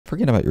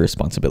forget about your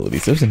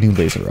responsibilities. There's a new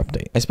laser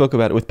update. I spoke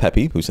about it with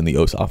Peppy, who's in the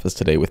OS office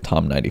today with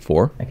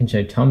Tom94. I can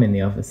show Tom in the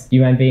office. Do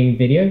you mind being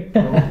video?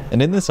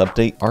 And in this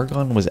update,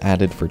 Argon was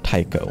added for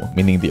Tycho,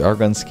 meaning the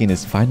Argon skin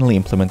is finally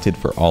implemented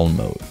for all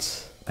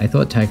modes. I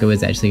thought Tycho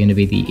was actually going to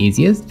be the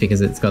easiest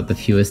because it's got the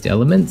fewest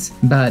elements,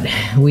 but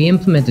we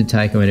implemented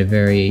Tycho in a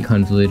very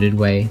convoluted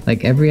way.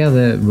 Like every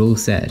other rule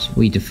set,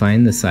 we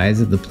define the size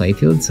of the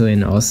playfield, so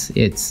in OS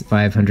it's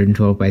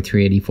 512 by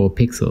 384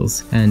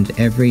 pixels, and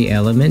every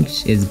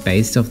element is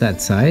based off that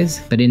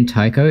size, but in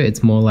Tycho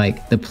it's more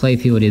like the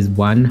playfield is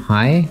 1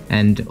 high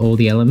and all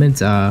the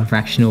elements are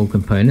fractional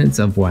components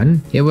of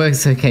 1. It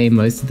works okay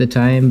most of the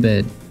time,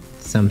 but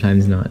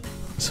sometimes not.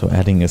 So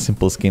adding a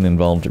simple skin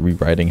involved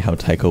rewriting how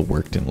Tycho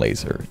worked in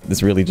Lazer.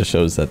 This really just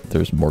shows that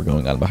there's more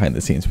going on behind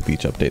the scenes with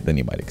each update than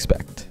you might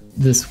expect.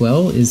 The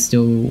swell is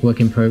still work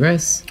in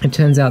progress. It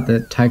turns out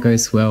that Tycho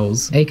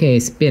swells,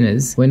 aka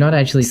spinners, were not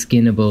actually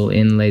skinnable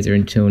in Lazer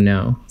until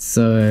now.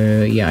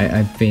 So yeah,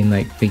 I've been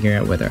like figuring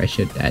out whether I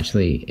should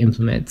actually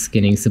implement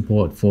skinning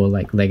support for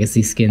like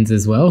legacy skins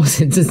as well,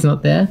 since it's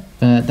not there.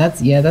 But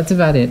that's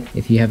about it.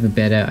 If you have a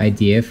better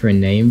idea for a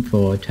name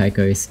for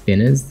Tycho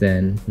spinners,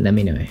 then let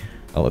me know.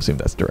 I'll assume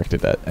that's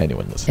directed at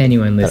anyone listening.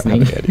 Anyone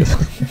listening. I don't have any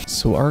ideas.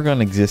 So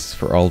Argon exists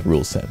for all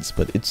rule sets,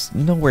 but it's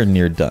nowhere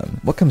near done.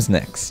 What comes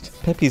next?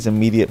 Peppy's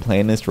immediate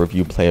plan is to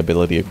review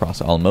playability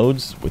across all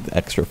modes, with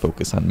extra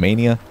focus on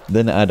Mania,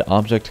 then add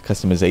object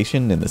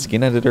customization in the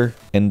skin editor,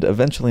 and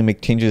eventually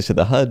make changes to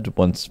the HUD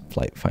once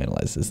Flight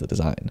finalizes the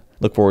design.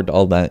 Look forward to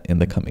all that in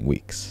the coming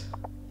weeks.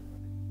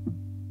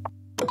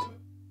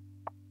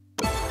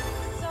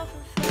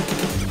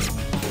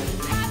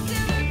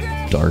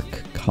 Dark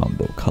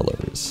combo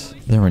colors.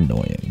 They're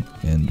annoying,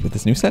 and with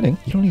this new setting,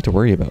 you don't need to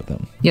worry about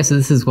them. Yeah, so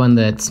this is one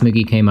that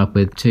Smoogie came up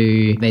with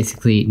to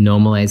basically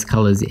normalize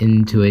colors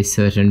into a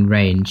certain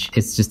range.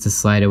 It's just a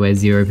slider where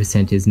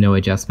 0% is no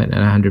adjustment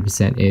and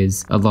 100%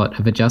 is a lot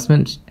of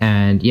adjustment.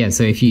 And yeah,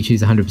 so if you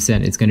choose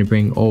 100%, it's going to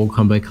bring all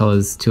combo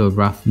colors to a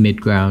rough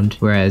mid-ground,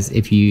 whereas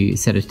if you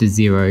set it to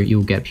 0,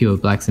 you'll get pure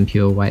blacks and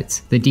pure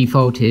whites. The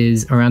default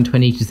is around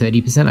 20 to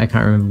 30%, I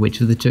can't remember which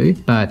of the two,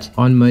 but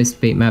on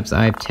most beat maps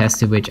I've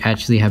tested which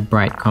actually have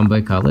bright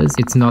combo colors,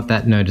 it's not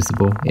that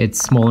noticeable. It's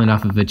small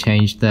enough of a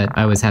change that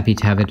I was happy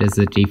to have it as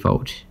the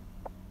default.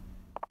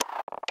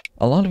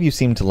 A lot of you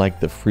seem to like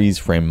the freeze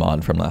frame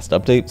mod from last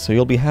update, so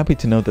you'll be happy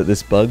to know that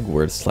this bug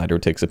where slider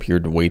ticks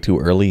appeared way too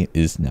early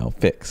is now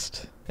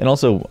fixed. And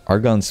also,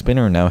 Argon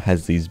Spinner now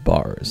has these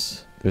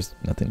bars. There's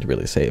nothing to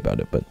really say about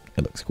it, but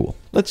it looks cool.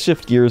 Let's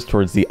shift gears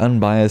towards the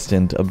unbiased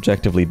and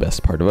objectively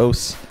best part of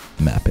OS,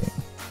 mapping.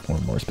 Or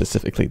more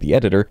specifically the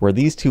editor, where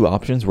these two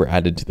options were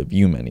added to the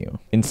view menu.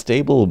 In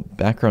Stable,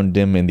 background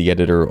dim in the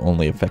editor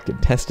only affected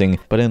testing,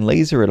 but in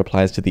Lazer it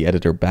applies to the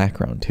editor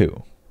background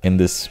too. And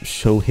this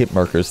show hit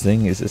markers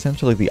thing is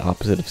essentially the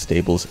opposite of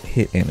Stable's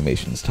hit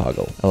animations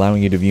toggle,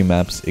 allowing you to view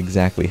maps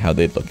exactly how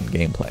they'd look in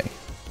gameplay.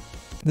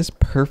 This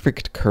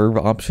perfect curve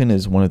option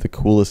is one of the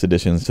coolest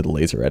additions to the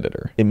Lazer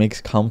editor. It makes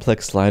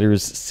complex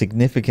sliders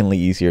significantly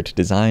easier to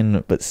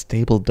design, but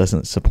Stable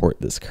doesn't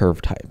support this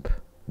curve type.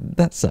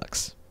 That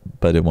sucks,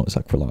 but it won't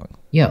suck for long.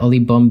 Yeah, Ollie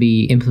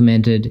Bombi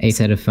implemented a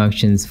set of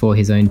functions for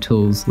his own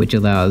tools, which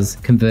allows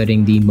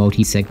converting the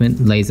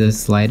multi-segment laser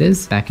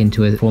sliders back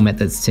into a format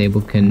that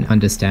Stable can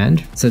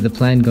understand. So the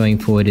plan going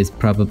forward is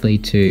probably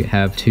to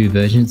have two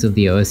versions of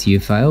the OSU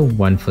file,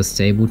 one for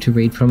Stable to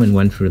read from and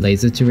one for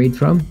Lazer to read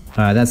from.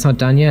 That's not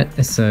done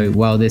yet, so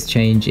while this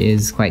change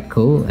is quite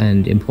cool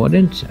and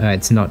important,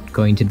 it's not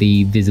going to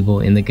be visible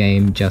in the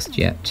game just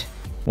yet.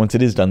 Once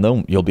it is done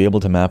though, you'll be able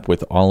to map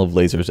with all of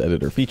Lazer's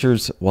editor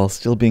features while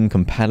still being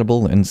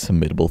compatible and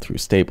submittable through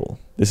Stable.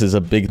 This is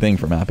a big thing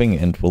for mapping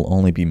and will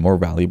only be more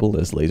valuable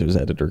as Lazer's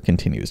editor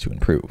continues to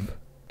improve.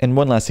 And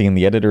one last thing in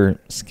the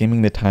editor,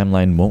 skimming the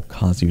timeline won't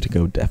cause you to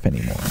go deaf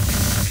anymore.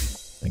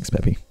 Thanks,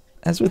 Peppy.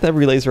 As with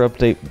every Lazer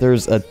update,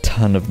 there's a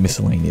ton of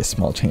miscellaneous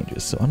small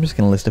changes, so I'm just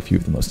going to list a few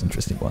of the most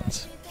interesting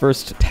ones.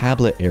 First,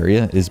 tablet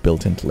area is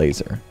built into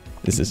Lazer.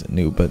 This isn't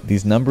new, but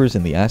these numbers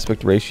in the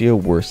aspect ratio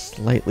were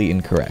slightly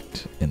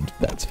incorrect, and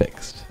that's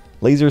fixed.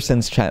 Lazer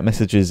sends chat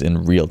messages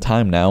in real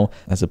time now,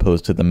 as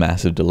opposed to the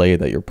massive delay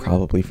that you're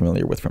probably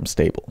familiar with from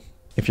Stable.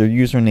 If your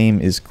username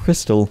is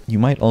Crystal, you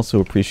might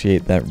also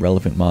appreciate that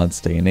relevant mods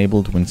stay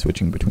enabled when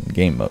switching between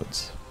game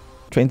modes.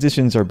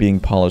 Transitions are being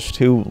polished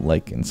too,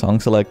 like in Song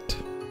Select,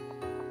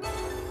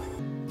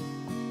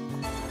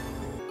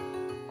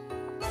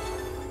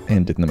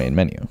 and in the main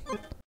menu.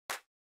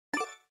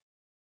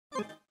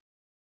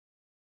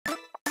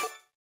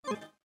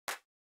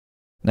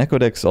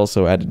 Necodex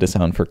also added a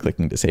sound for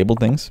clicking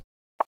disabled things.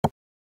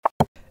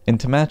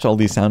 And to match all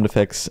these sound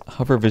effects,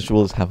 hover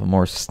visuals have a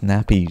more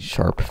snappy,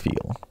 sharp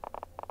feel.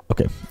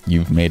 Okay,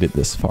 you've made it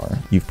this far.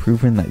 You've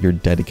proven that you're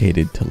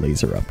dedicated to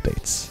Lazer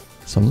updates.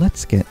 So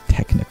let's get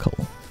technical.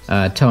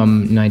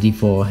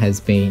 Tom94 has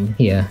been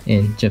here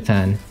in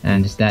Japan,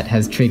 and that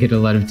has triggered a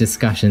lot of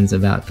discussions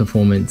about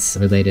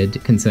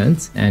performance-related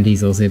concerns, and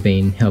he's also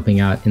been helping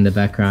out in the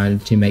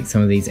background to make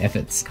some of these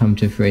efforts come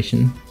to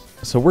fruition.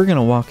 So we're going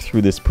to walk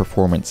through this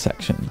performance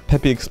section.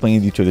 Peppy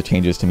explained each of the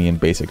changes to me in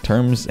basic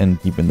terms, and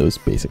even those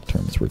basic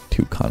terms were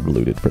too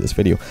convoluted for this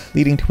video,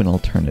 leading to an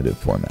alternative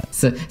format.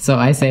 So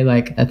I say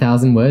like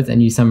 1,000 words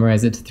and you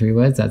summarize it to 3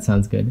 words? That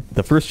sounds good.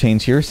 The first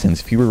change here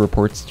sends fewer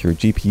reports to your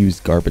GPU's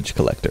garbage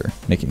collector,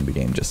 making the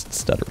game just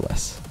stutter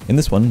less. In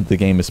this one, the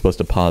game is supposed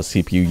to pause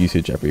CPU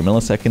usage every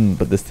millisecond,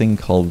 but this thing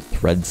called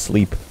thread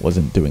sleep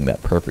wasn't doing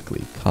that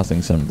perfectly,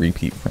 causing some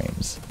repeat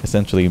frames.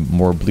 Essentially,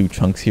 more blue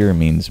chunks here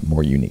means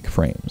more unique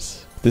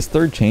frames. This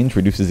third change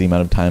reduces the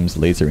amount of times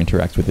lazer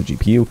interacts with the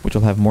GPU, which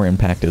will have more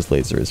impact as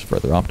lazer is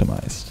further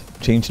optimized.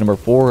 Change number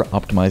 4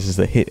 optimizes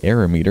the hit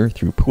error meter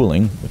through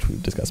pooling, which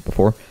we've discussed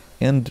before,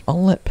 and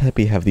I'll let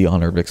Peppy have the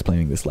honor of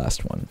explaining this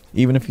last one.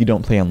 Even if you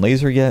don't play on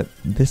lazer yet,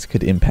 this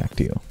could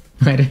impact you.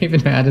 I don't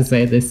even know how to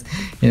say this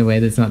in a way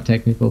that's not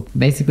technical.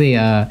 Basically,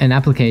 an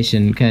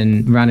application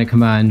can run a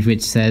command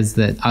which says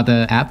that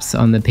other apps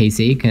on the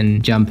PC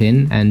can jump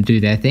in and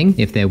do their thing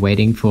if they're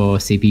waiting for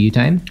CPU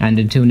time. And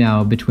until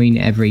now, between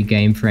every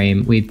game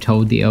frame, we've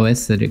told the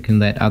OS that it can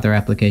let other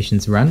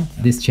applications run.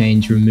 This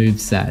change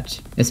removes that.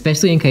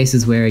 Especially in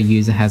cases where a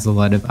user has a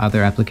lot of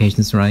other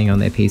applications running on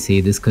their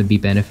PC, this could be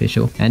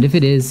beneficial. And if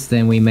it is,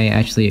 then we may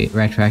actually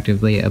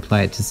retroactively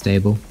apply it to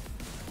stable.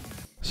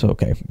 So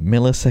okay,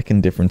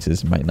 millisecond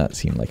differences might not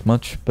seem like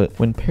much, but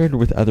when paired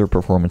with other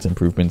performance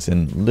improvements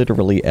in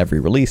literally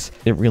every release,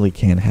 it really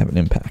can have an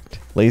impact.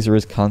 Lazer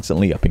is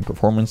constantly upping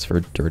performance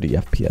for dirty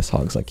FPS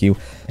hogs like you,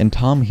 and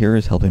Tom here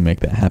is helping make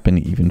that happen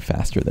even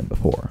faster than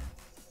before.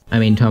 I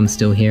mean, Tom's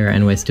still here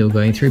and we're still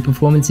going through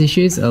performance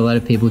issues. A lot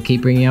of people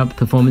keep bringing up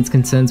performance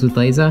concerns with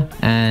lazer,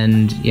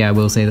 and yeah, I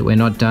will say that we're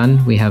not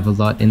done. We have a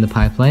lot in the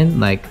pipeline,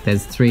 like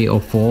there's 3 or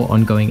 4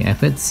 ongoing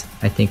efforts.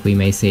 I think we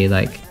may see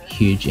like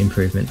huge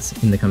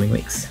improvements in the coming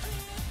weeks.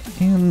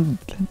 And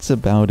that's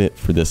about it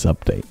for this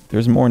update.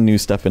 There's more new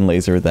stuff in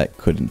lazer that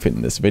couldn't fit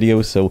in this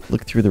video, so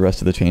look through the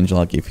rest of the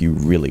changelog if you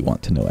really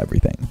want to know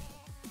everything.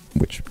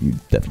 Which you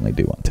definitely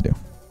do want to do.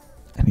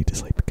 I need to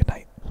sleep.